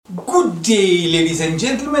Good day, ladies and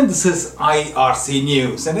gentlemen. This is IRC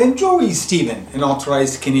News, and I'm Joey Stephen, an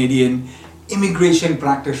authorized Canadian immigration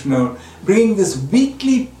practitioner, bringing this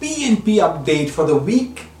weekly PNP update for the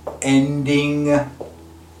week ending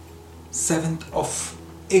 7th of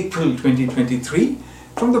April 2023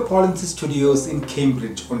 from the Policy Studios in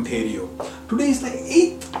Cambridge, Ontario. Today is the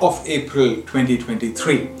 8th of April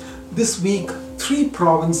 2023. This week, 3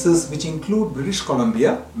 provinces, which include British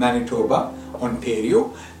Columbia, Manitoba,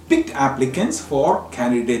 Ontario, picked applicants for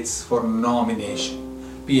candidates for nomination,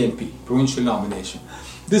 PNP, provincial nomination.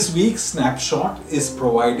 This week's snapshot is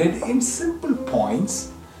provided in simple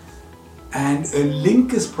points, and a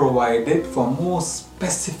link is provided for more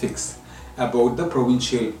specifics about the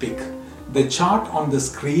provincial pick. The chart on the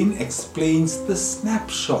screen explains the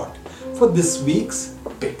snapshot for this week's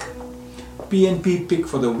pick. PNP pick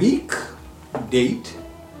for the week, date,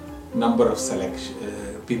 number of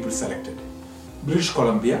people selected. British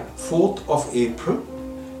Columbia, 4th of April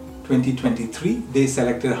 2023, they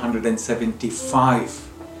selected 175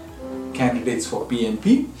 candidates for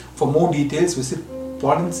PNP. For more details, visit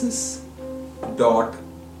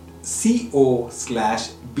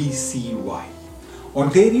policies.co/BCY.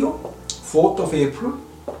 Ontario, 4th of April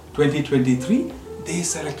 2023, they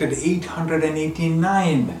selected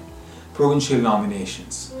 889 provincial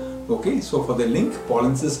nominations. Okay, so for the link,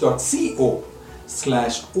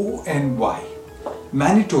 policies.co/ONY.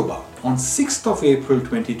 Manitoba, on 6th of April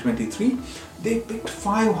 2023, they picked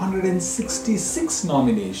 566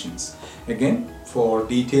 nominations. Again, for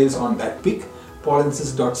details on that pick,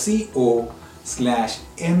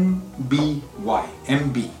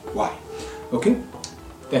 policies.co/MBY. Okay,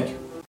 thank you.